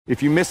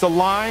If you miss a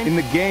line in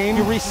the game,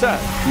 you reset.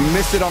 You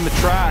miss it on the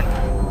track,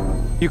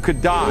 you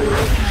could die.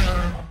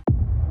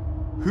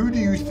 Who do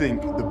you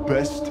think the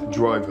best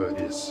driver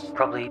is?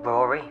 Probably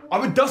Rory. I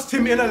would dust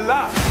him in a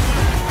lap.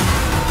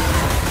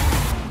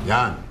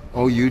 Jan,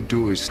 all you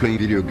do is play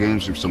video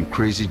games with some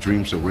crazy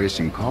dreams of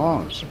racing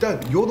cars.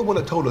 Dad, you're the one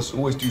that told us to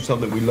always do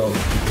something we love.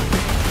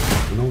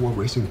 You know what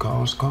racing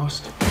cars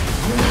cost?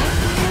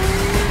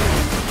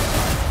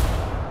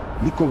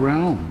 Look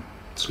around.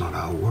 It's not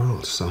our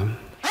world, son.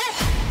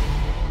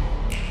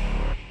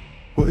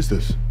 What is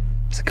this?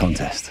 It's a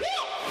contest.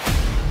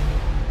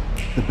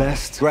 The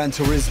best Gran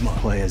Turismo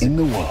players in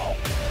the world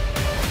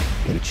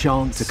get a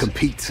chance to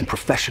compete in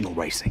professional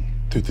racing.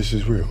 Dude, this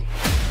is real.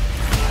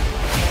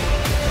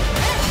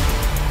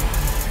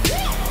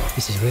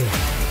 This is real.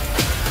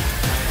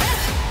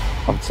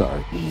 I'm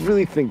sorry. You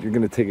really think you're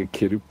going to take a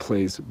kid who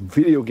plays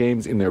video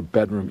games in their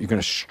bedroom, you're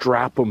going to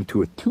strap him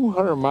to a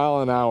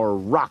 200-mile-an-hour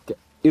rocket?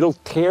 It'll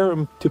tear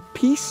him to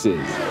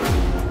pieces.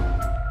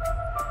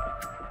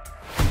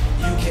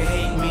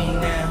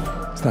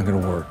 It's not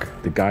gonna work.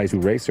 The guys who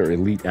race are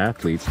elite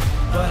athletes.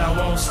 But I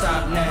won't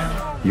stop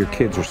now. Your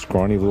kids are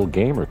scrawny little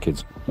gamer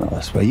kids. Well,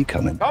 that's where you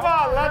come in. Come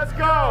on, let's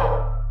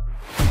go!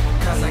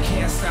 Cause I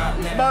can't stop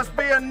now. Must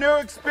be a new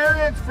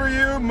experience for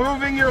you,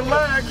 moving your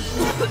legs.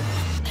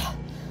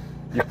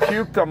 You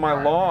puked on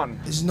my lawn.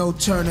 There's no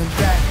turning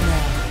back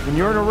now. When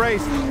you're in a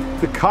race,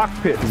 the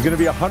cockpit is gonna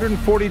be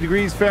 140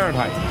 degrees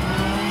Fahrenheit.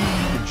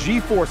 The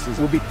G-forces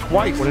will be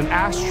twice what an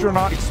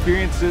astronaut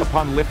experiences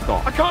upon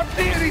liftoff. I can't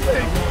see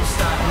anything!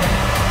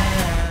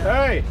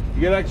 Hey,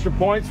 you get extra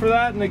points for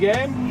that in the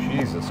game?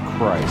 Jesus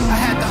Christ. I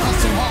had to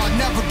hustle hard,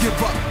 never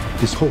give up.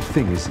 This whole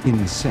thing is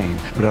insane,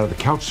 but out of the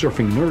couch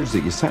surfing nerds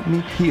that you sent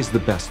me, he is the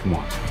best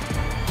one.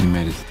 You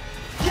made it.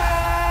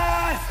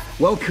 Yes!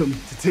 Welcome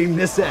to Team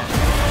This End.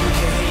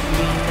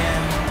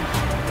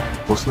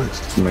 What's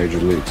next? Major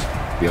leagues.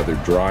 The other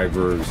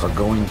drivers are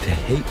going to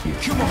hate you.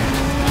 Come on.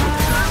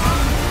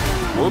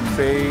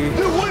 Whoopsie.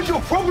 Dude, what is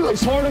your problem?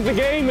 It's part of the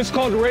game. It's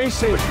called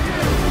racing. But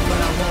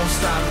I won't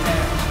stop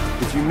now.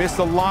 If you miss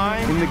a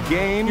line in the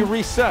game, you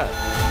reset.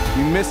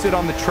 You miss it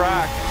on the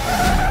track,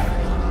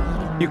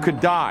 you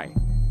could die. You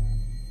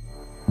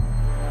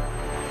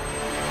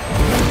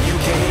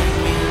can hate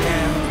me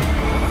now.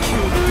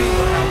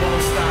 But I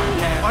won't stop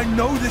now. I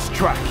know this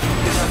track.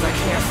 Because I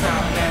can't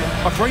stop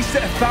now. I've raced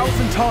it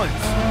 1,000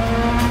 times.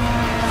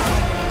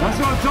 That's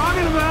what I'm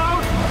talking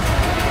about!